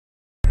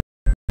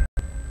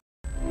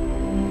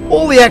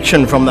All the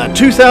action from the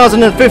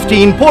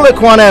 2015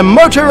 Polokwane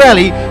Motor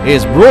Rally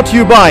is brought to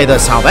you by the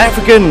South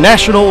African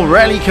National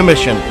Rally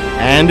Commission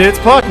and its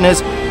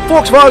partners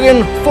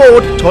Volkswagen,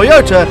 Ford,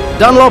 Toyota,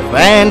 Dunlop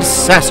and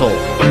Sasol.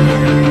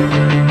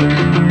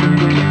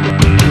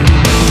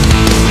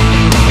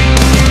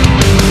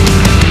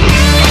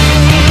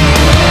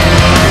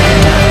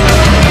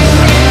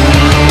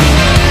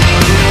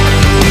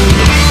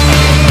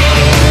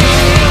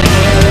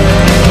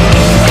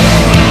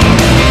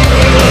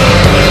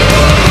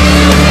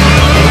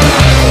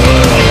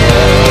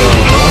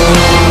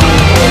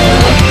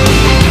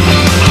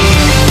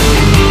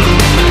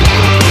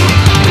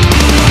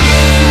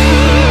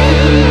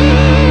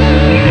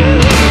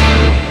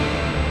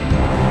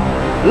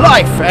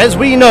 Life, as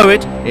we know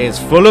it, is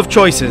full of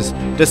choices,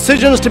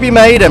 decisions to be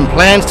made and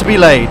plans to be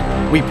laid.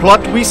 We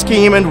plot, we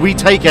scheme and we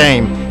take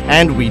aim,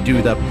 and we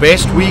do the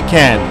best we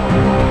can.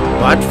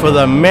 But for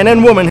the men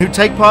and women who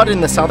take part in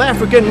the South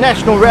African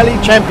National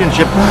Rally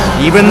Championship,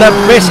 even the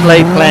best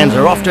laid plans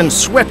are often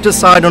swept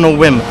aside on a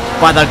whim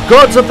by the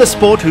gods of the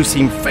sport who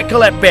seem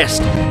fickle at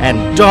best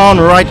and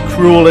downright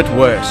cruel at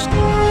worst.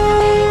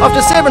 After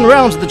 7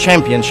 rounds of the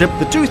championship,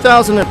 the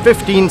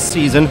 2015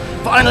 season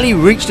finally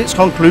reached its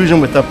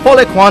conclusion with the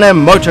Polokwane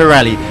Motor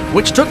Rally,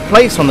 which took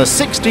place on the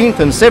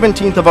 16th and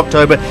 17th of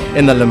October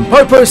in the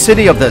Limpopo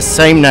city of the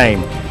same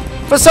name.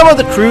 For some of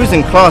the crews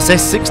in Class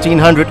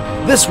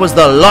S1600, this was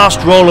the last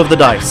roll of the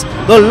dice,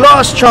 the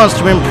last chance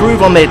to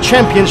improve on their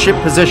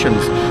championship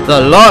positions,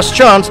 the last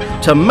chance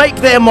to make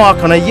their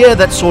mark on a year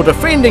that saw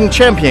defending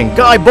champion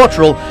Guy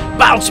Botterill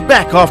bounce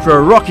back after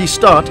a rocky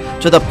start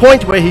to the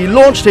point where he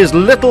launched his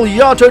little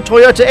Yato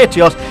Toyota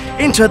Etios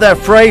into the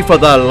fray for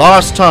the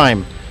last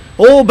time,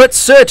 all but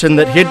certain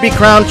that he'd be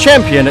crowned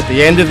champion at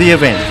the end of the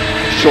event.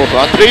 Short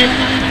run 3.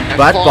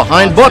 But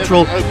behind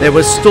Botterill, there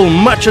was still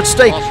much at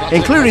stake,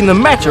 including the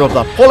matter of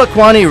the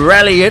Polokwane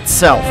Rally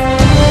itself.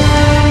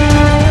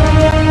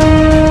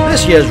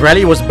 This year's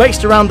rally was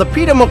based around the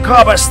Peter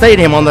Mokaba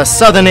Stadium on the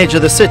southern edge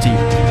of the city.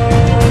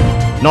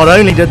 Not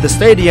only did the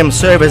stadium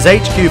serve as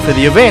HQ for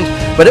the event,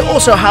 but it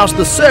also housed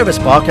the service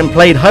park and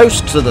played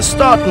host to the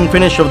start and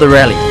finish of the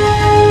rally.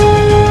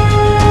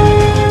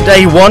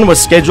 Day 1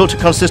 was scheduled to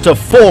consist of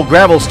 4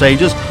 gravel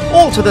stages,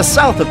 all to the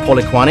south of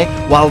Polokwane,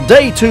 while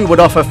Day 2 would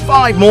offer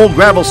 5 more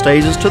gravel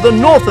stages to the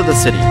north of the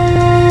city.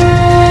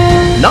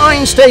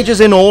 9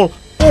 stages in all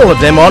of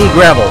them on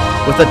gravel,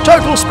 with a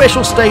total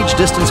special stage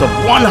distance of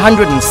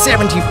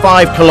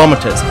 175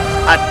 kilometers.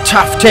 A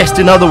tough test,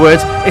 in other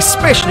words,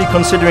 especially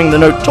considering the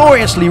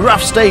notoriously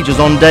rough stages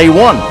on Day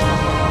 1.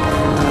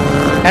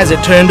 As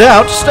it turned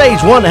out,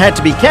 Stage 1 had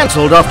to be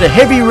cancelled after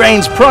heavy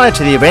rains prior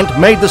to the event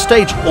made the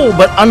stage all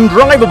but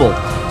undrivable.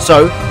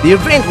 So, the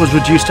event was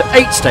reduced to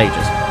 8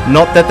 stages.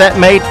 Not that that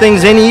made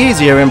things any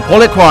easier in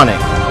Polokwane.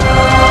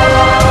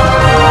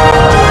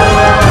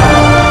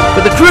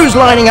 For the crews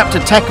lining up to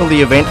tackle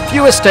the event,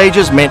 fewer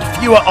stages meant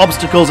fewer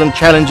obstacles and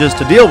challenges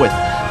to deal with,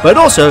 but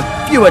also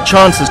fewer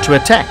chances to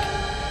attack.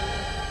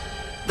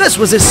 This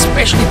was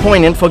especially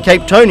poignant for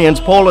Cape Townians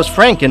Paulus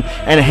Franken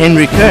and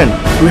Henry Kern,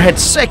 who had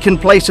second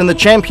place in the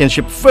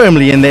championship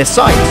firmly in their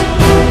sights.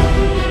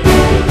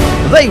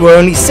 They were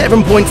only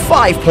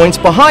 7.5 points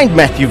behind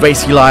Matthew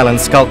Vasilyle and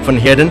Skalk van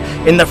Heerden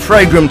in the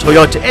Fragram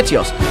Toyota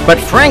Etios, but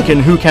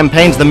Franken, who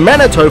campaigns the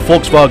Manitou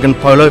Volkswagen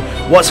Polo,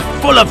 was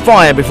full of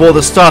fire before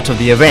the start of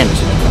the event.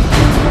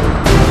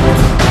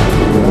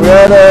 We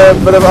had a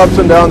bit of ups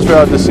and downs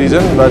throughout the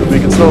season, but we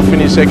can still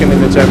finish second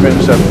in the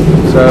championship,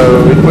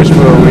 so we pushed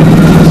for a win.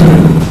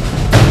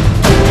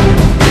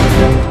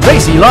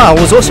 Vasilyle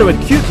was also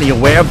acutely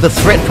aware of the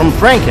threat from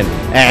Franken,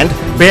 and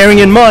bearing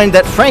in mind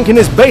that Franken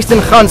is based in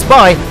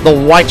Gansbaai, the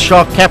white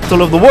shark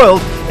capital of the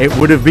world, it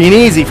would have been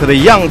easy for the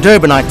young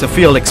Durbanite to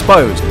feel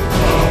exposed.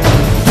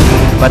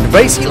 But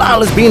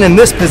Vasilyle has been in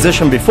this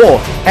position before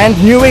and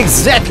knew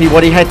exactly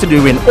what he had to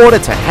do in order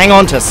to hang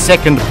on to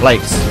second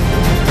place.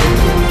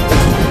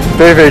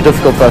 Very, very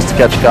difficult for us to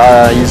catch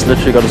Guy. He's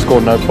literally got to score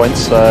no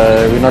points,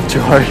 so we're not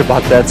too worried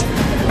about that.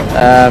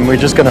 We're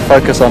just going to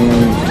focus on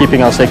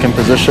keeping our second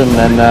position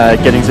and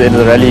getting to the end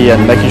of the rally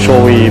and making sure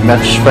we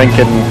match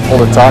Franken all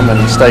the time and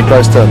stay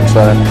close to him.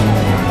 So,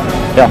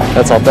 yeah,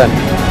 that's our plan.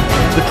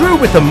 The crew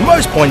with the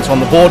most points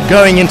on the board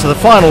going into the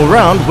final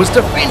round was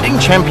defending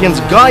champions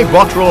Guy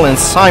Botterill and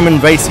Simon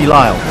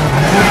Vasilyle.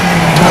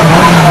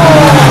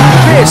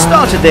 The pair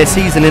started their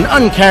season in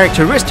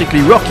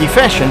uncharacteristically rocky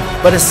fashion,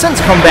 but has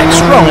since come back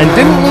strong and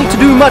didn't need to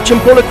do much in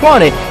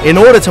Polokwane in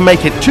order to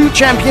make it 2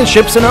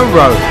 championships in a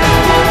row.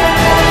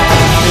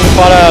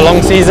 Quite a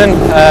long season.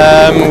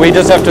 We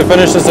just have to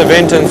finish this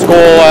event and score,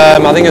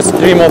 I think it's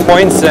 3 more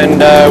points,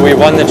 and we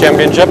won the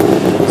championship.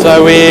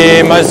 So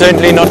we're most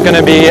certainly not going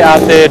to be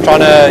out there trying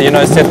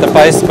to, set the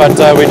pace, but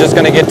we're just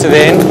going to get to the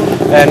end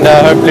and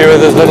hopefully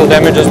with as little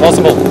damage as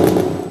possible.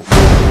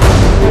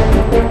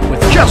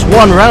 Just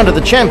 1 round of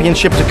the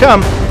championship to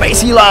come,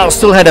 Vasilyle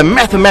still had a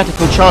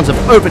mathematical chance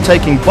of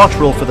overtaking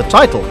Botterill for the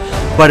title,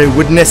 but it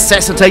would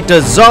necessitate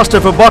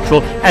disaster for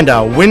Botterill and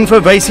a win for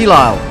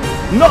Vasilyle.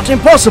 Not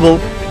impossible,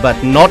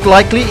 but not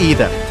likely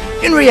either.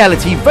 In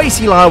reality,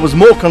 Vasily was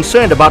more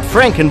concerned about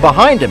Franken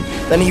behind him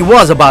than he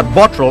was about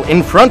Bottrell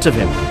in front of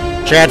him.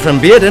 Chad van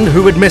Beerden,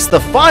 who had missed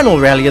the final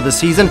rally of the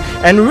season,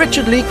 and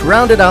Richard Leek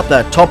rounded out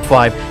the top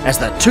 5 as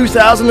the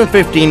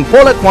 2015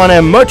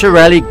 Polokwane Motor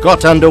Rally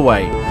got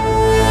underway.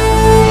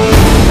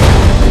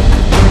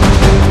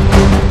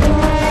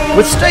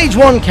 With stage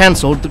 1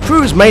 cancelled, the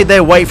crews made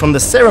their way from the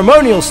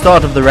ceremonial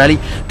start of the rally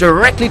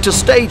directly to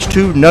stage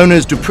 2, known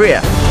as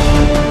Dupré.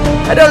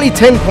 At only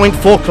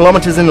 10.4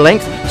 kilometers in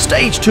length,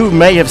 stage 2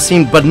 may have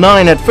seemed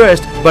benign at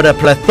first, but a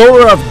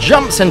plethora of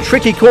jumps and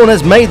tricky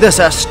corners made this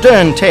a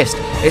stern test,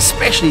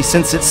 especially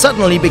since it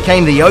suddenly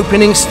became the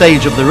opening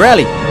stage of the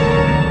rally.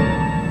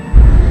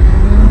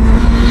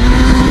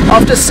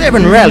 After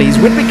 7 rallies,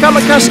 we'd become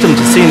accustomed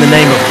to seeing the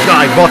name of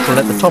Guy Bottrell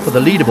at the top of the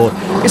leaderboard,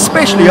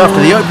 especially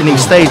after the opening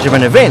stage of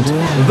an event.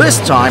 This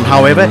time,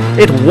 however,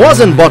 it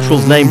wasn't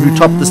Bottrell's name who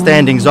topped the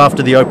standings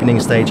after the opening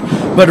stage,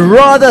 but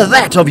rather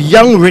that of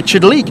young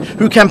Richard Leek,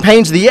 who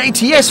campaigns the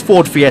ATS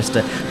Ford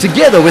Fiesta,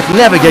 together with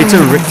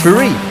navigator Rick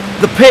Fourie.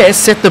 The pair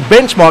set the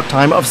benchmark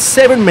time of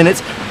 7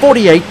 minutes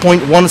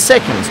 48.1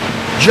 seconds,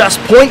 just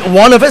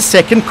 0.1 of a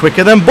second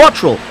quicker than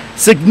Bottrell.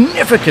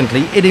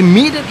 Significantly, it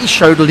immediately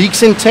showed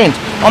Leek's intent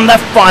on the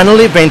final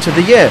event of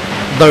the year,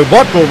 though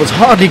Bottrell was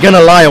hardly going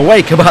to lie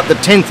awake about the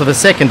 10th of a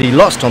second he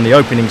lost on the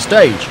opening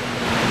stage.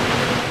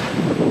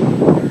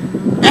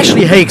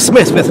 Ashley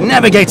Haig-Smith with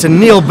navigator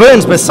Neil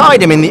Burns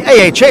beside him in the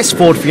AHS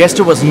Ford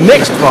Fiesta was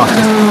next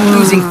fastest,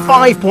 losing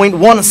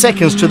 5.1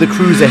 seconds to the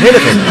crews ahead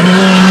of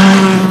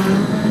him.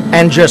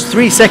 And just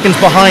 3 seconds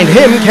behind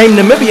him came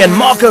Namibian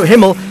Marco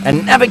Himmel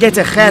and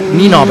navigator Gert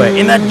Nienaber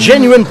in a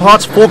genuine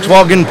parts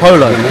Volkswagen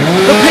Polo.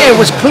 The pair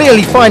was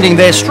clearly finding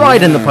their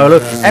stride in the Polo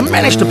and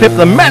managed to pip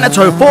the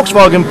Manitou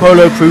Volkswagen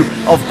Polo crew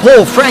of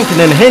Paul Franken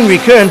and Henry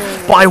Kern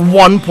by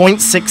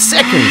 1.6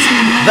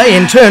 seconds. They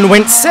in turn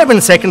went 7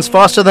 seconds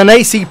faster than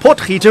AC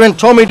Potgieter and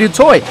Tommy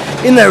Dutoy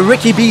in the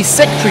Ricky B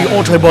Secretary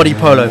Autobody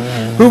Polo,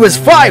 who was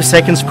 5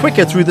 seconds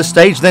quicker through the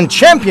stage than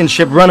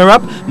championship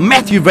runner-up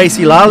Matthew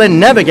Vasily and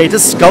navigator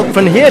Skulk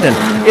van Heerden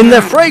in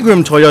the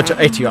Fragram Toyota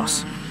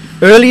Etios.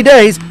 Early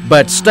days,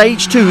 but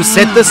stage 2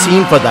 set the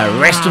scene for the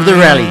rest of the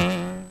rally.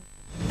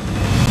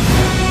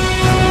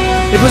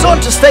 It was on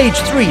to stage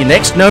 3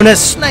 next, known as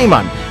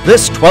Snyman.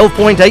 This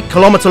 12.8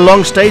 kilometer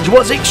long stage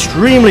was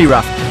extremely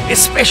rough,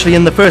 especially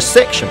in the first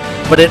section,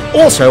 but it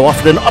also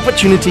offered an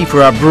opportunity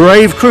for a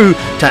brave crew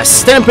to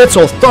stamp its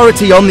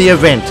authority on the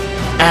event.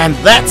 And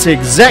that's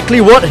exactly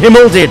what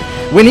Himmel did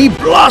when he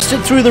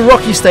blasted through the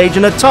rocky stage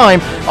in a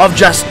time of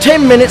just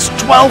 10 minutes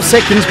 12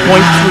 seconds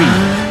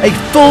 .3, a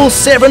full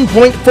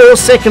 7.4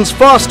 seconds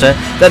faster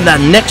than the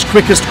next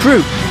quickest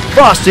crew.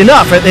 Fast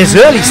enough at this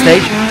early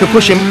stage to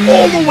push him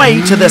all the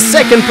way to the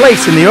second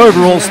place in the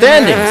overall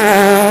standings.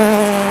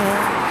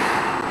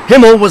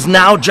 Himmel was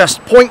now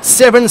just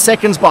 0.7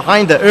 seconds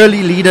behind the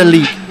early leader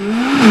Leek.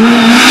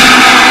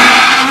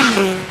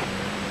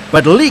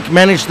 But Leek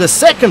managed the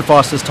second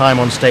fastest time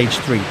on stage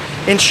 3,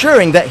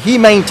 ensuring that he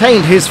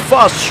maintained his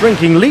fast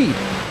shrinking lead.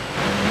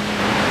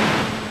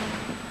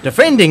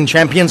 Defending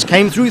champions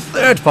came through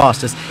third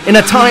fastest in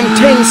a time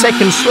 10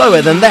 seconds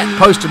slower than that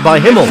posted by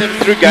Himmel.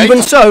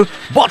 Even so,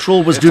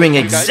 Bottrell was doing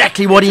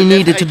exactly what he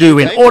needed to do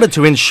in order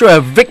to ensure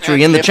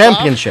victory in the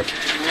championship. The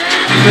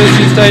first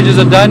 2 stages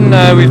are done.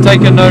 We've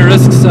taken no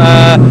risks.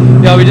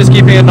 We're just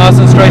keeping it nice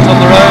and straight on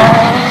the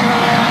road.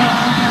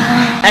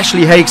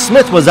 Ashley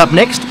Haig-Smith was up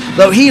next,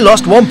 though he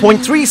lost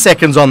 1.3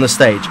 seconds on the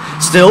stage.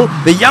 Still,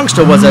 the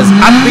youngster was as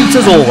upbeat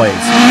as always.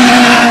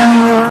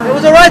 It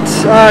was alright.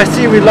 I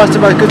see we lost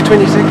about a good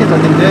 20 seconds,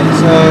 I think, there.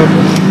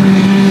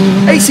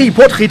 So AC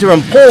Potgieter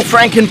and Paul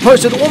Franken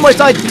posted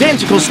almost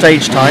identical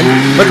stage time,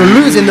 but were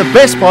losing the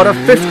best part of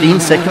 15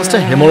 seconds to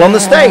Himmel on the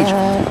stage.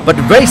 But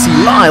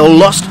Vasily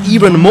lost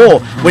even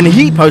more when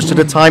he posted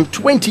a time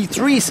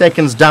 23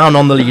 seconds down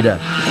on the leader.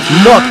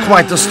 Not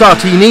quite the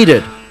start he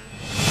needed.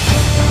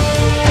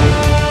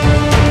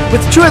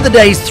 With 2 of the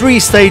day's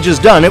 3 stages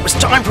done, it was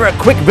time for a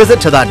quick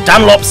visit to the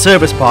Dunlop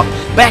Service Park,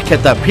 back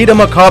at the Peter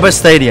Mokaba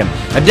Stadium.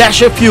 A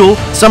dash of fuel,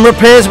 some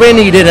repairs where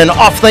needed, and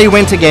off they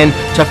went again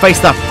to face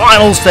the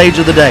final stage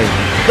of the day.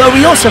 Though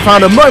we also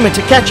found a moment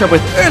to catch up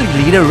with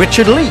early leader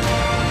Richard Leek.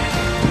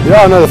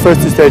 Yeah, I know the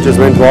first 2 stages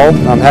went well.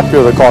 I'm happy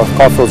with the car. The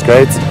car feels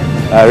great.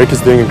 Rick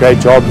is doing a great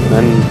job,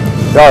 and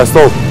yeah,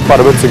 still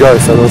quite a bit to go,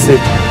 so we'll see.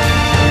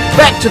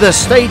 Back to the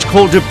stage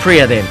called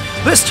Dupré then,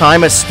 this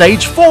time as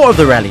stage 4 of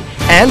the rally,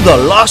 and the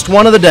last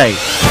one of the day.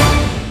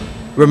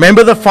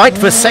 Remember the fight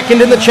for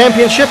second in the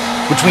championship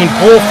between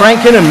Paul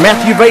Franken and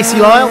Matthew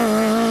Vasily?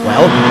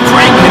 Well,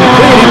 Franken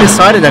clearly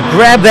decided to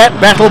grab that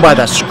battle by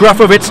the scruff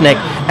of its neck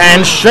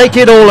and shake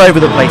it all over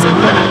the place.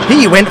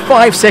 He went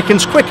 5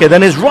 seconds quicker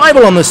than his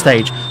rival on the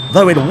stage,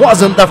 though it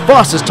wasn't the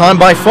fastest time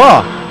by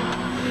far.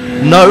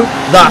 No,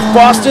 the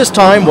fastest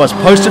time was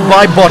posted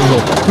by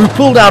Bottrell, who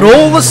pulled out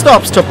all the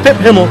stops to pip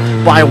Himmel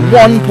by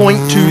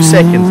 1.2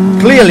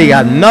 seconds. Clearly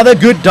another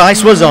good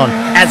dice was on,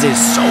 as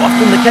is so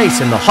often the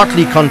case in the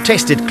hotly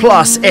contested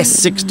Class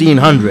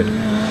S1600.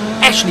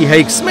 Ashley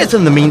Haig-Smith,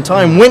 in the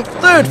meantime, went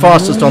third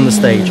fastest on the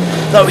stage,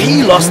 though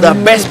he lost the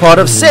best part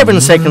of 7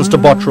 seconds to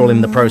Bottrell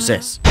in the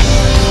process.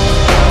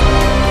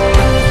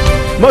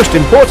 Most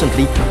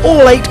importantly,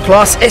 all 8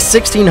 Class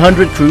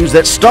S1600 crews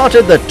that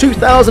started the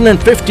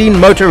 2015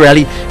 Motor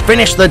Rally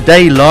finished the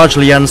day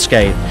largely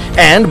unscathed.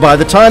 And by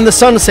the time the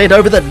sun set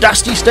over the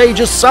dusty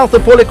stages south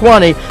of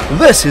Polokwane,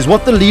 this is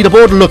what the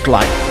leaderboard looked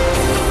like.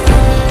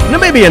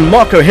 Namibian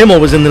Marco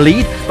Himmel was in the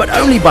lead, but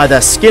only by the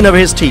skin of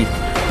his teeth.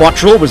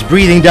 Bottrell was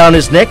breathing down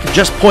his neck,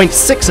 just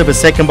 0.6 of a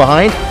second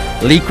behind.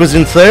 Leek was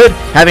in third,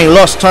 having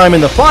lost time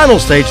in the final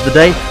stage of the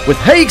day, with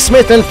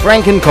Haig-Smith and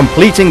Franken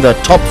completing the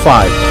top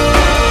 5.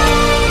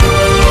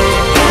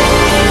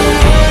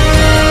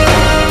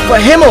 For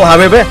Himmel,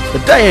 however,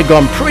 the day had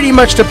gone pretty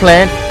much to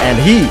plan, and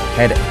he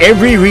had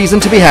every reason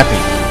to be happy.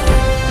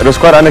 It was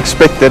quite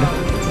unexpected.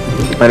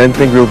 I didn't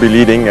think we'll be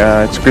leading.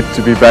 It's good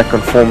to be back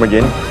on form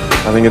again.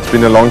 I think it's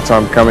been a long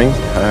time coming,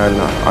 and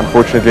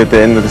unfortunately at the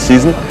end of the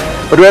season.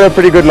 But we had a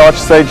pretty good large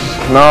stage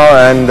now,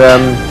 and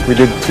we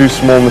did 2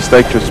 small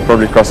mistakes, which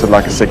probably costed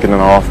like a second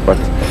and a half, but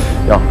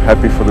yeah,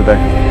 happy for the day.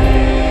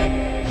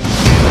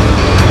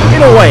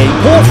 In a way,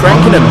 Paul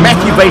Franken and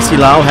Matthew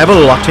Basilao have a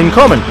lot in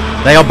common.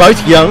 They are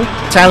both young,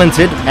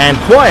 talented and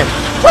quiet,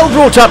 well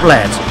brought up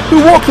lads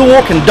who walk the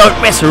walk and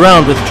don't mess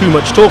around with too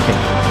much talking.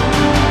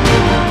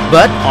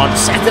 But on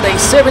Saturday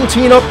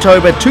 17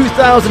 October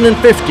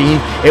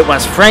 2015, it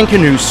was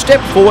Franken who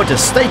stepped forward to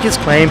stake his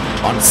claim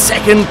on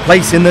 2nd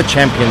place in the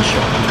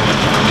championship.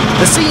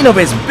 The scene of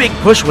his big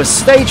push was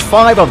stage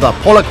 5 of the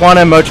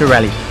Polokwane Motor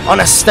Rally on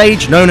a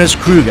stage known as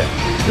Kruger.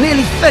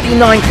 Nearly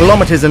 39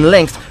 kilometers in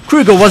length,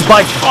 Kruger was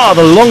by far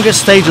the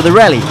longest stage of the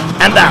rally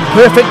and the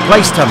perfect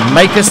place to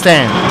make a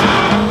stand.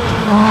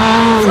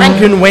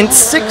 Franken went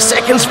 6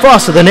 seconds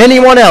faster than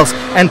anyone else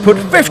and put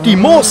 50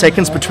 more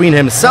seconds between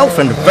himself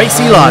and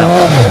Vasey Lyle.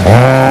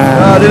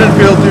 I didn't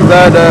feel too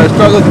bad. I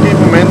struggled to keep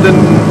momentum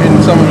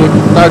in some of the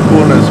tight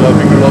corners, so I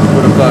think we lost a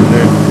bit of time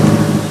there.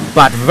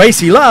 But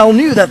Vasey Lyle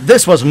knew that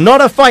this was not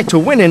a fight to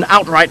win in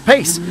outright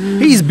pace.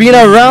 He's been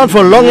around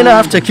for long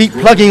enough to keep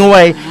plugging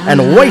away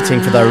and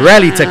waiting for the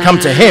rally to come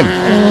to him.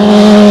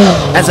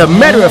 As a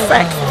matter of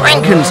fact,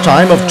 Franken's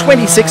time of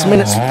 26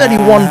 minutes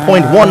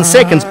 31.1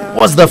 seconds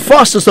was the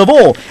fastest of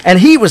all, and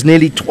he was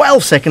nearly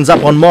 12 seconds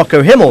up on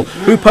Marco Himmel,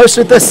 who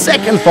posted the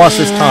 2nd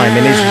fastest time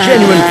in his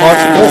genuine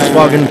parts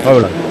Volkswagen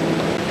Polo.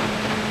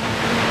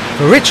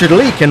 For Richard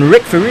Leek and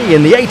Rick Ferree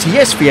in the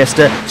ATS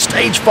Fiesta,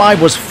 stage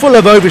 5 was full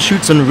of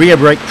overshoots and rear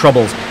brake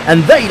troubles,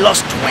 and they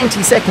lost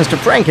 20 seconds to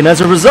Franken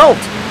as a result.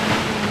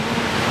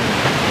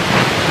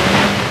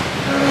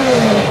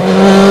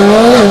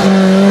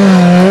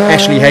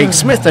 Ashley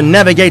Haig-Smith and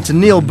navigator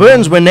Neil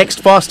Burns were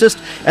next fastest,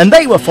 and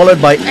they were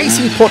followed by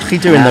AC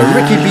Potgieter in the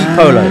Ricky B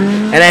Polo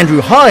and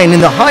Andrew Hine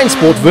in the Hine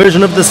Sport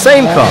version of the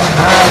same car.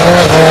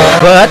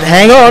 But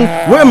hang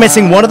on, we're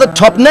missing one of the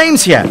top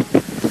names here.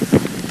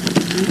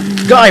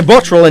 Guy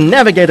Bottrell and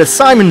navigator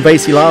Simon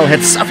Basilao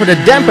had suffered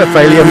a damper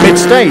failure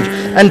mid-stage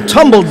and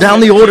tumbled down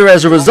the order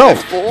as a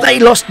result. They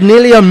lost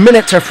nearly a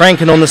minute to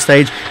Franken on the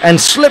stage and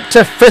slipped to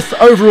 5th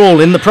overall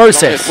in the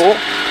process.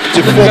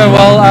 Didn't go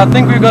well. I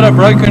think we got a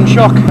broken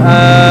shock,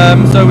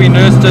 so we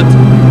nursed it.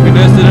 We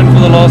nursed it in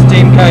for the last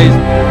 10 Ks.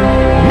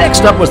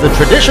 Next up was the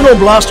traditional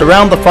blast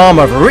around the farm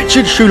of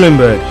Richard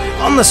Schulenberg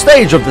on the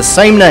stage of the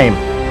same name.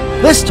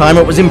 This time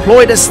it was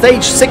employed as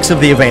stage 6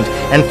 of the event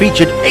and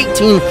featured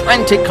 18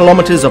 frantic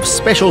kilometers of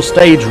special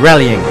stage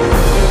rallying.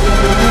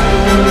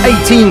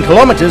 18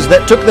 kilometers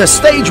that took the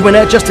stage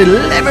winner just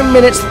 11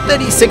 minutes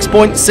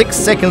 36.6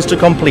 seconds to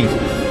complete,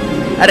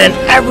 at an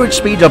average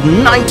speed of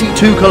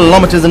 92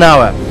 kilometers an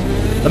hour.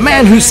 The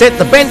man who set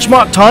the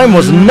benchmark time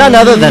was none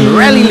other than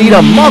rally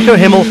leader Marco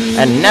Himmel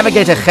and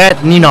navigator Gert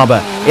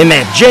Nienaber in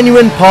their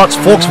genuine parts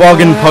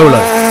Volkswagen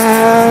Polo.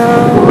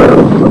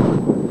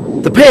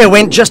 The pair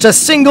went just a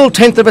single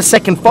 1/10 of a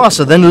second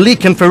faster than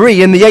Leek and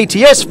Ferree in the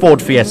ATS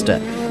Ford Fiesta.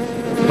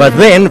 But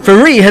then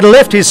Ferree had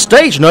left his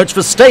stage notes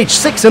for stage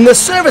 6 in the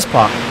service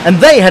park, and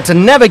they had to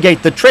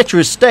navigate the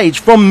treacherous stage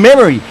from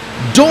memory.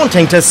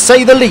 Daunting to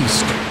say the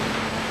least.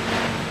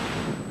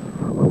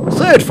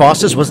 Third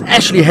fastest was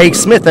Ashley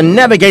Haig-Smith and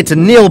navigator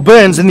Neil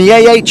Burns in the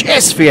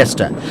AHS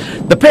Fiesta.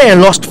 The pair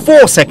lost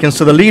 4 seconds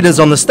to the leaders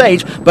on the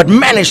stage, but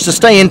managed to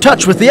stay in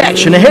touch with the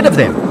action ahead of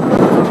them.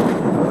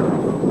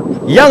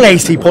 Young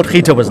AC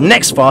Potgieter was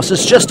next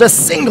fastest, just a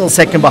single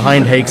second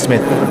behind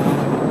Haig-Smith,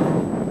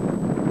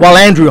 while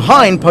Andrew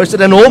Hine posted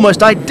an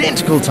almost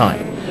identical time.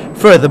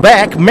 Further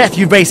back,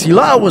 Matthew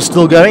Basilao was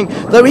still going,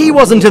 though he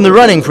wasn't in the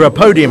running for a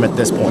podium at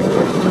this point.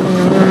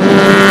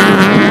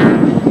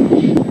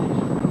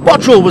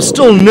 Bottrell was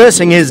still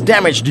nursing his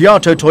damaged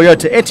Yato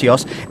Toyota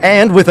Etios,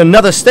 and with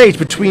another stage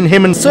between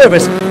him and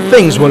service,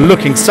 things were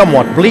looking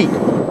somewhat bleak.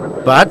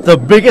 But the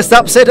biggest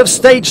upset of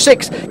stage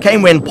 6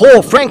 came when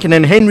Paul Franken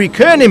and Henry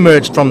Kern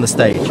emerged from the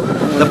stage.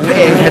 The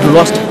pair had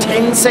lost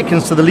 10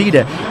 seconds to the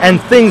leader, and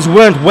things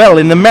weren't well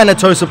in the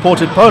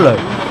Manitou-supported Polo.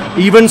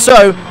 Even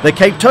so, the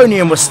Cape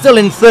Townian was still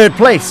in 3rd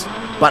place.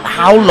 But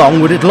how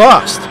long would it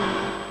last?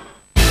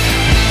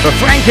 For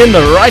Franken,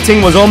 the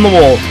writing was on the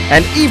wall,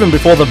 and even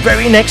before the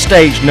very next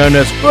stage, known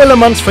as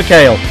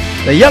Verkale,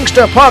 the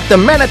youngster parked the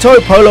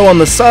Manitou Polo on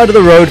the side of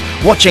the road,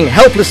 watching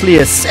helplessly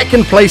as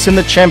second place in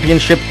the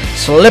championship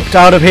slipped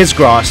out of his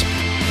grasp.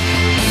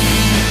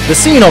 The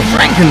scene of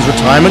Franken's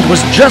retirement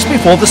was just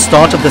before the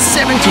start of the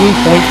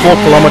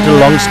 17.4-kilometer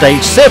long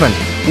Stage 7,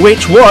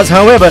 which was,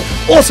 however,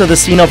 also the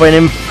scene of an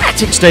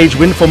emphatic stage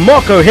win for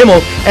Marco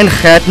Himmel and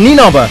Gert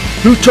Nienaber,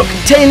 who took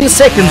 10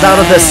 seconds out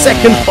of the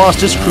second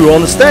fastest crew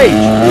on the stage.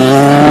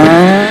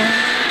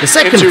 The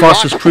second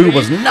fastest crew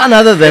was none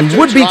other than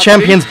would-be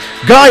champions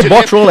Guy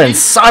Bottrell and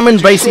Simon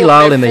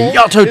Basie-Lyle in the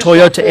Yato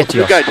Toyota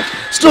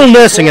Etios. Still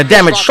nursing a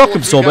damaged shock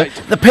absorber,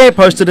 the pair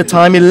posted a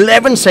time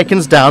 11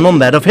 seconds down on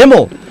that of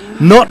Himmel.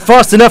 Not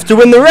fast enough to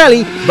win the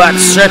rally, but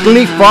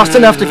certainly fast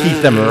enough to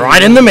keep them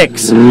right in the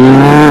mix.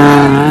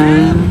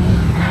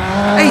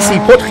 AC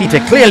Potgieter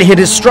clearly hit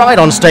his stride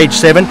on Stage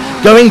 7,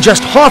 going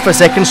just half a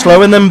second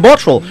slower than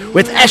Bottrell,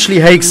 with Ashley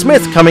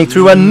Haig-Smith coming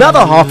through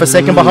another half a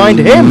second behind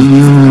him.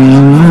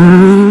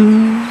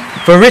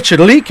 For Richard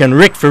Leek and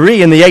Rick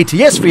Ferree in the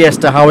ATS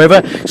Fiesta,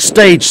 however,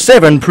 Stage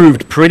 7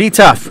 proved pretty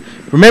tough.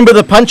 Remember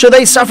the puncture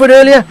they suffered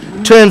earlier?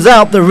 Turns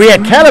out the rear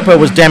caliper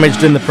was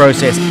damaged in the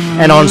process,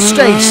 and on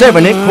Stage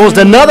 7 it caused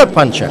another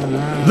puncture.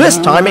 This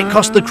time it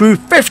cost the crew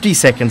 50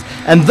 seconds,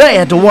 and they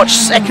had to watch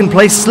second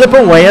place slip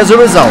away as a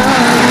result.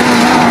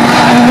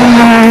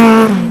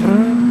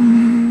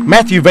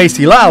 Matthew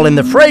Basie-Lyle in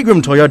the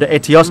Fragram Toyota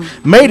Etios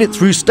made it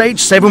through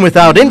Stage 7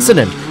 without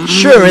incident,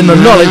 sure in the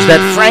knowledge that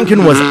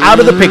Franken was out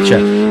of the picture,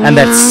 and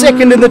that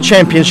second in the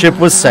championship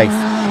was safe.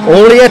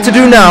 All he had to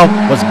do now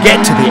was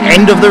get to the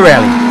end of the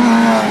rally.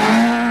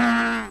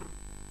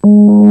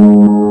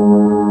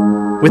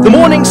 With the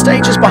morning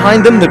stages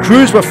behind them, the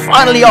crews were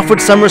finally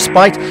offered some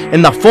respite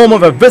in the form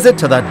of a visit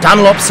to the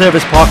Dunlop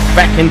Service Park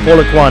back in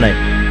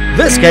Polokwane.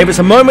 This gave us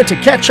a moment to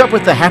catch up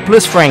with the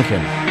hapless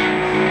Franken.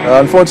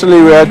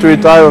 Unfortunately, we had to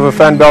retire with a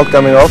fan belt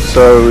coming off,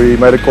 so we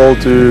made a call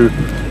to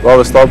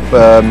rather stop.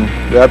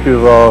 We're happy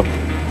with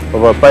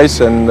our pace,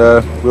 and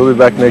we'll be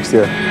back next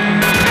year.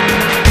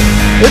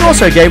 It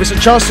also gave us a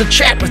chance to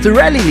chat with the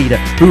rally leader,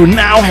 who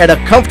now had a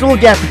comfortable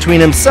gap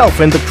between himself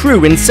and the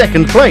crew in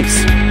second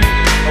place.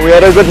 We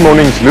had a good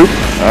morning's loop.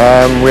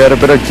 We had a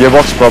bit of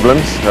gearbox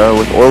problems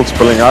with oil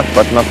spilling out,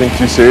 but nothing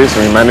too serious,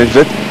 and we managed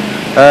it.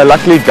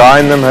 Luckily, Guy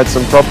and them had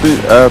some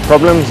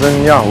problems,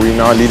 and yeah, we're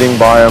now leading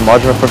by a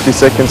margin of 50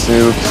 seconds, and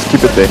we'll just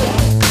keep it there.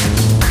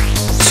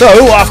 So,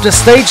 after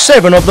Stage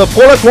 7 of the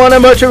Polokwane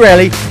Motor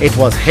Rally, it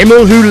was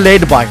Himmel who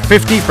led by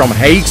 50 from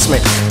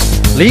Haig-Smith.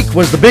 Leek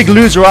was the big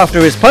loser after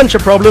his puncture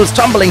problems,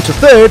 tumbling to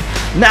third,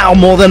 now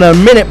more than a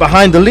minute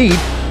behind the lead.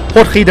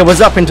 Potgieter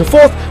was up into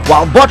fourth,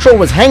 while Bottrell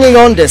was hanging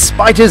on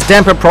despite his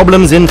damper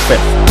problems in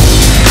fifth.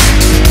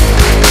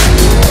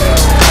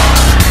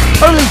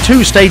 Only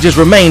 2 stages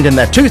remained in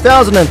the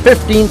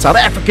 2015 South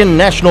African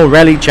National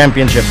Rally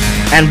Championship,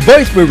 and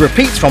both were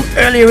repeats from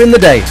earlier in the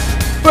day.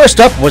 First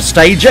up was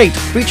Stage 8,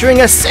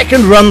 featuring a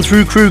second run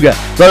through Kruger,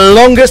 the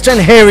longest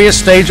and hairiest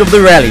stage of the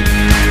rally.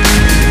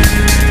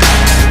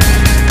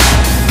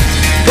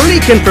 For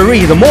Leek and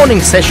Ferree, the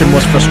morning session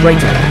was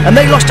frustrating, and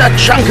they lost a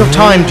chunk of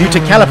time due to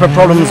caliper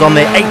problems on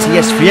their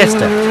ATS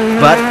Fiesta.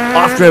 But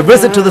after a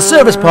visit to the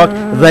service park,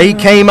 they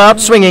came out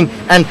swinging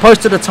and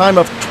posted a time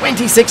of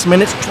 26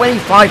 minutes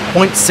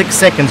 25.6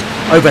 seconds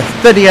over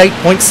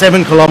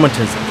 38.7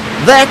 kilometers.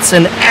 That's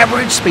an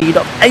average speed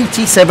of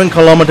 87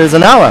 kilometers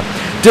an hour,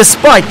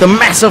 despite the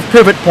massive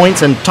pivot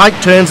points and tight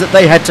turns that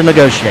they had to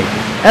negotiate.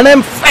 An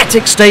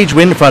emphatic stage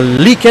win for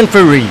Leek and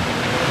Ferree.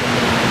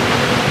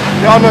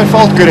 Yeah, no, it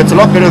felt good. It's a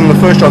lot better than the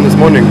first run this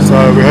morning, so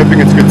we're hoping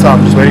it's a good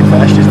time. Just waiting for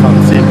Ashley's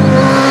time to see.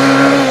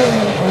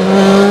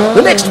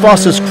 The next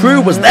fastest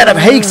crew was that of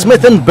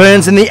Haig-Smith and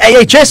Burns in the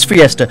AHS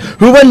Fiesta,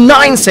 who were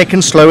 9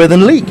 seconds slower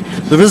than Leek.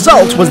 The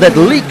result was that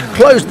Leek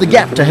closed the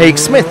gap to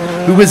Haig-Smith,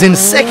 who was in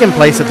second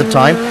place at the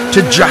time,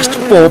 to just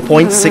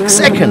 4.6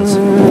 seconds.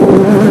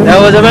 That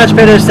was a much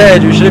better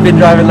stage. We should have been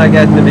driving like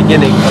that in the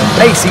beginning.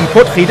 AC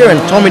Potgieter and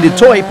Tommy de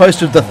Toy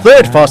posted the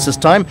third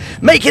fastest time,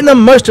 making the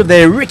most of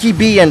their Ricky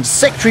B and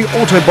Secretary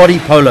Auto Body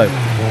Polo.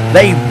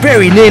 They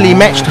very nearly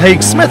matched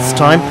Haig-Smith's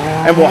time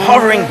and were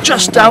hovering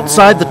just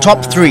outside the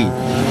top 3.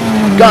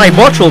 Guy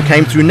Bottrell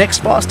came through next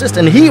fastest,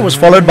 and he was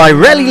followed by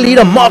rally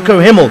leader Marco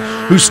Himmel,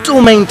 who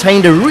still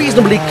maintained a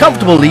reasonably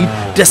comfortable lead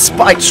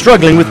despite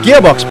struggling with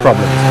gearbox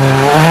problems.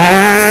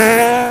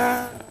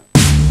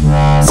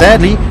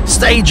 Sadly,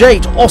 Stage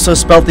 8 also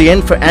spelt the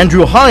end for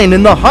Andrew Hine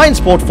in the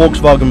Heinsport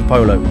Volkswagen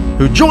Polo,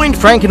 who joined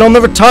Franken on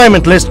the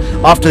retirement list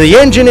after the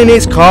engine in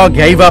his car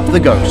gave up the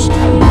ghost.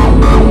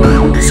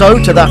 So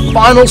to the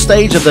final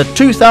stage of the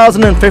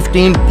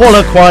 2015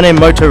 Polokwane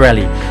Motor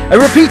Rally, a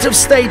repeat of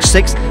Stage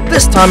 6,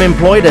 this time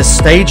employed as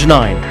Stage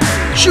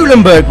 9.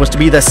 Schulenburg was to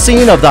be the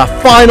scene of the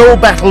final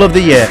battle of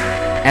the year,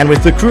 and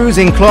with the crews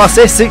in Class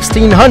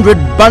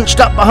S1600 bunched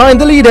up behind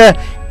the leader,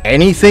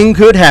 anything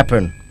could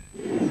happen.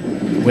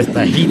 With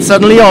the heat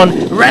suddenly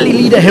on, rally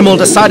leader Himmel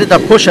decided to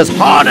push as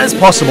hard as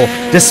possible,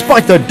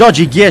 despite the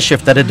dodgy gear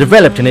shift that had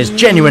developed in his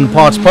genuine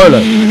parts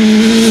Polo.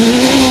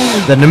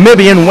 the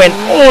Namibian went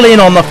all in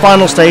on the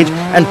final stage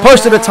and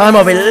posted a time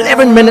of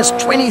 11 minutes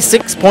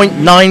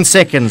 26.9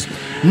 seconds.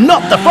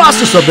 Not the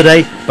fastest of the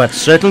day, but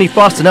certainly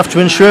fast enough to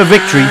ensure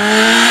victory.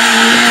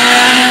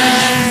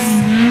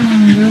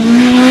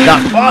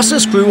 The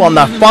fastest crew on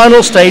the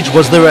final stage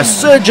was the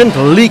resurgent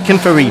Lee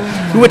Kinfari,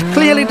 who had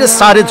clearly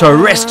decided to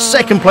wrest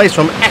second place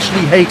from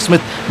Ashley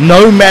Haig-Smith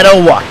no matter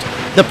what.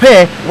 The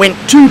pair went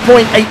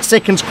 2.8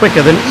 seconds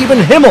quicker than even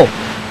Himmel,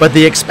 but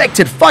the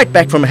expected fight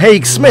back from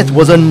Haig-Smith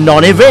was a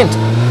non-event.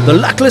 The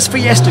luckless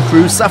Fiesta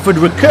crew suffered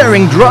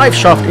recurring drive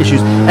shaft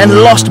issues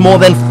and lost more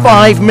than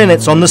 5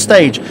 minutes on the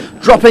stage,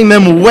 dropping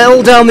them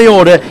well down the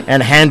order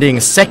and handing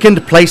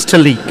second place to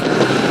Leek.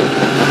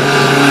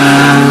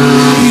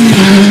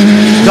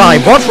 Guy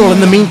Bottrell in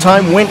the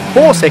meantime went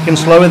 4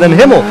 seconds slower than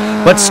Himmel,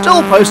 but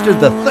still posted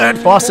the third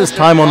fastest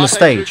time on the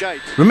stage.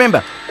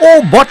 Remember,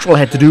 all Bottrell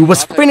had to do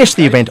was finish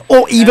the event,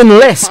 or even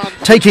less,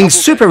 taking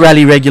Super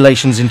Rally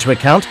regulations into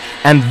account,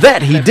 and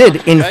that he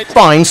did in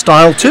fine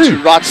style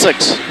too. Right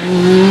 6.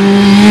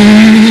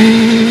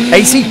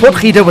 AC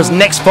Potgieter was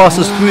next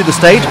fastest through the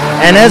stage,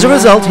 and as a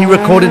result he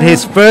recorded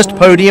his first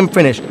podium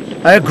finish.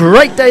 A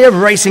great day of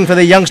racing for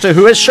the youngster,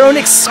 who has shown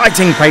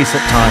exciting pace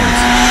at times.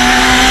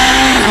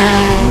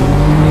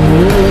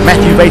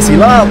 Matthew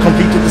Vasey-Lyle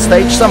completed the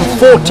stage some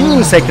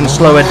 14 seconds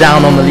slower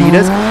down on the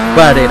leaders,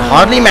 but it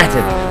hardly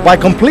mattered. By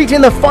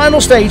completing the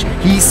final stage,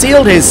 he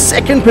sealed his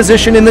second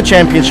position in the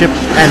championship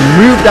and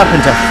moved up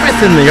into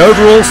 5th in the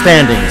overall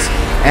standings.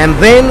 And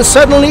then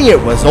suddenly it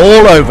was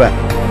all over.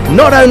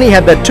 Not only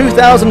had the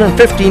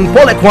 2015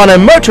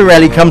 Polokwane Motor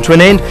Rally come to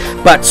an end,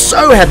 but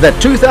so had the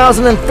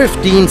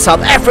 2015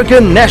 South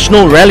African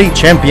National Rally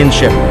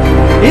Championship.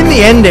 In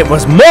the end, it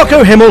was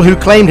Marco Himmel who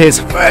claimed his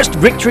first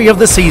victory of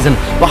the season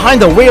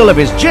behind the wheel of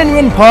his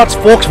genuine parts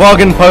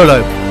Volkswagen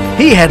Polo.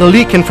 He had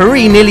Lee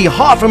Kinfari nearly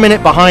half a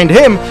minute behind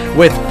him,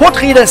 with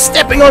Potgieter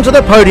stepping onto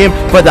the podium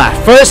for the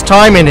first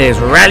time in his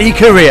rally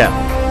career.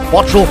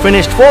 Bottrell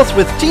finished 4th,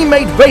 with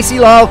teammate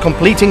Vasey-Lyle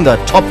completing the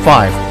top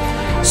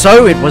 5.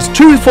 So it was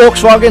 2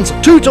 Volkswagens,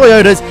 2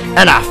 Toyotas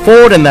and a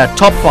Ford in the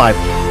top 5.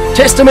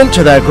 Testament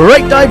to the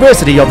great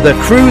diversity of the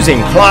crews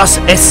in Class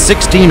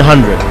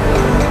S1600.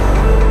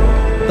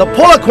 The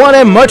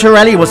Polokwane Motor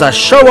Rally was a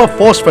show of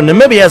force for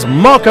Namibia's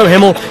Marco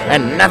Himmel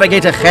and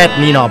navigator Gert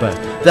Nienaber.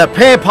 The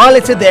pair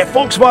piloted their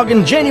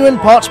Volkswagen genuine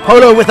parts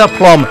Polo with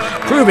aplomb,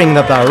 proving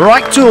that the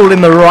right tool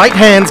in the right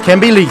hands can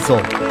be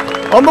lethal.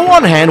 On the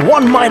one hand,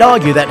 one might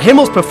argue that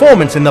Himmel's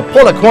performance in the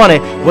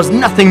Polokwane was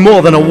nothing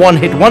more than a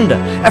one-hit wonder,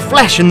 a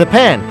flash in the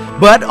pan.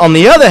 But on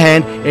the other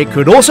hand, it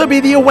could also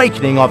be the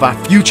awakening of a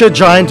future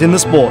giant in the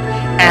sport.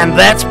 And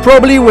that's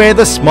probably where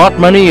the smart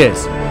money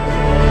is.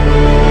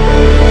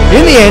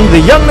 In the end, the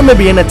young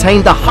Namibian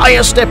attained the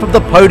highest step of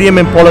the podium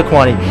in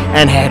Polokwane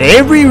and had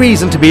every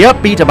reason to be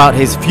upbeat about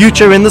his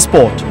future in the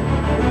sport.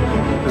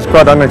 It was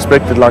quite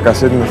unexpected, like I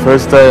said in the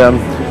first day,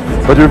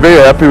 but we're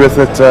very happy with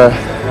it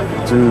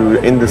to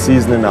end the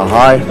season in a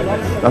high.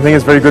 I think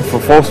it's very good for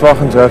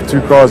Volkswagen to have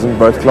 2 cars in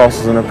both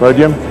classes on a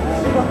podium,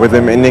 with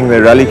them ending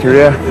their rally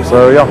career.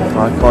 So yeah,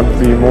 I can't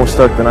be more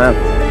stoked than I am.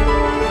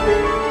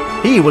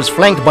 He was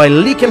flanked by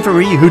Lee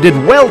Kinfari, who did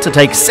well to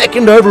take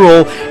 2nd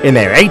overall in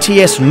their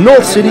ATS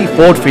North City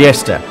Ford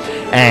Fiesta,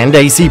 and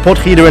AC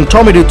Potgieter and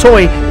Tommy du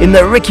Toit in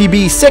the Ricky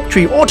B.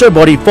 Secretary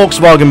Autobody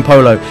Volkswagen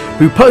Polo,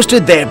 who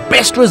posted their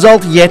best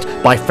result yet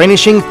by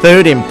finishing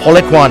 3rd in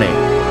Polokwane.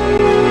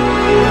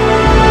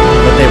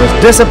 But there was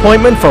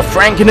disappointment for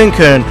Franken and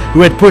Kern, who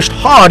had pushed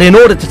hard in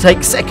order to take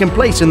 2nd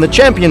place in the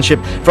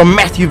championship from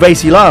Matthew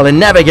Vasey-Lyle and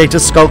navigator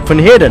Schalk van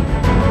Heerden.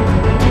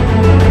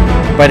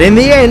 But in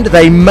the end,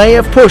 they may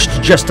have pushed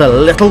just a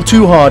little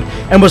too hard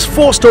and was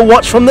forced to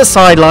watch from the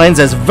sidelines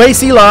as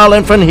Vasey-Lyle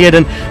and van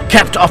Heerden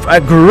capped off a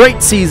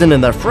great season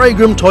in the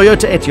Fragram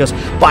Toyota Etios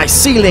by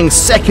sealing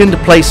 2nd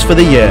place for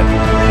the year.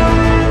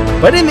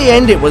 But in the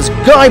end, it was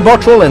Guy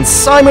Bottrell and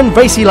Simon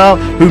Vasey-Lyle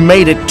who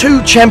made it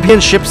 2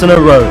 championships in a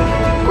row.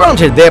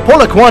 Granted, their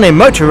Polokwane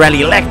Motor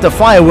Rally lacked the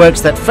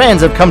fireworks that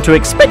fans have come to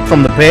expect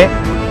from the pair,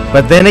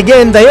 but then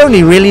again, they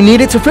only really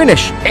needed to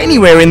finish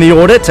anywhere in the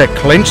order to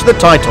clinch the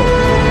title.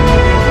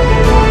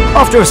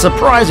 After a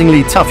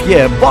surprisingly tough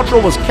year,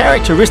 Bottrell was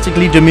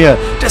characteristically demure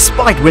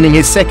despite winning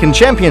his 2nd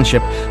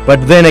championship.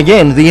 But then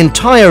again, the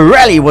entire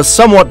rally was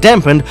somewhat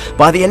dampened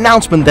by the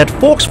announcement that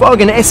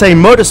Volkswagen SA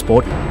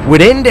Motorsport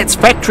would end its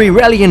factory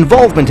rally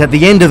involvement at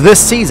the end of this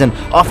season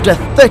after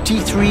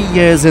 33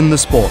 years in the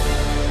sport.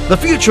 The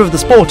future of the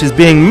sport is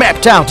being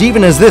mapped out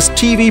even as this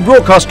TV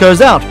broadcast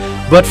goes out.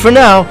 But for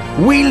now,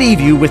 we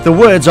leave you with the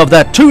words of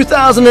the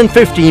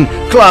 2015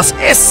 Class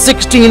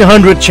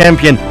S1600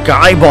 champion,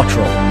 Guy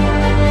Bottrell.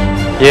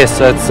 Yes,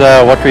 that's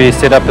what we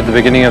set up at the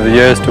beginning of the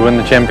year, is to win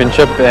the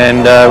championship,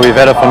 and we've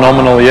had a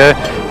phenomenal year,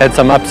 had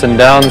some ups and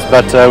downs,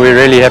 but we're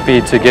really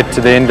happy to get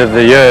to the end of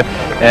the year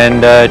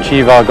and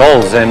achieve our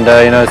goals. And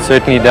you know, it's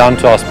certainly down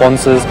to our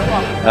sponsors,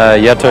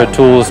 Yato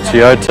Tools,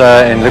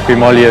 Toyota and Liqui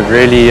Moly have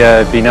really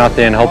been out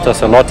there and helped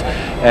us a lot.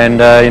 And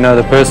you know,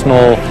 the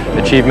personal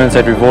achievements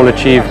that we've all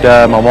achieved,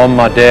 my mom,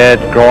 my dad,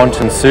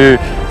 Grant and Sue,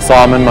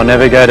 Simon, my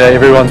navigator,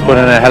 everyone's put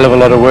in a hell of a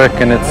lot of work,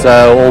 and it's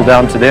all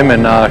down to them,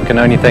 and I can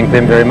only thank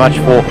them very much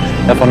for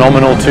a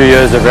phenomenal 2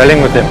 years of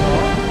rallying with them.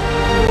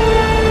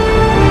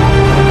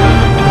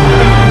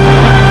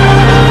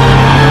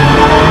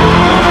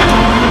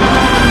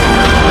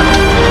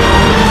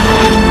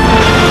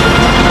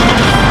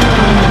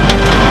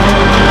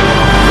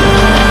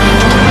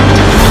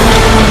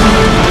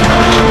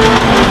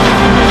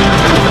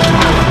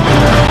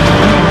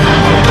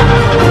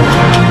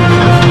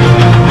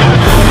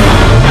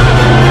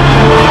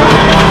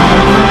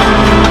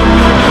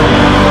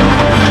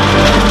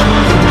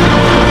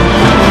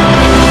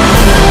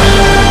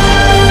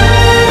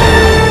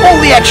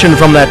 Action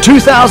from the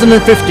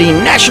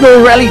 2015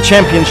 National Rally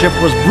Championship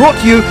was brought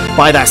to you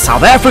by the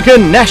South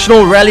African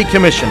National Rally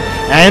Commission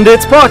and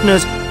its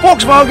partners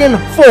Volkswagen,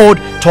 Ford,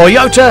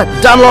 Toyota,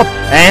 Dunlop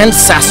and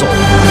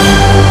Sasol.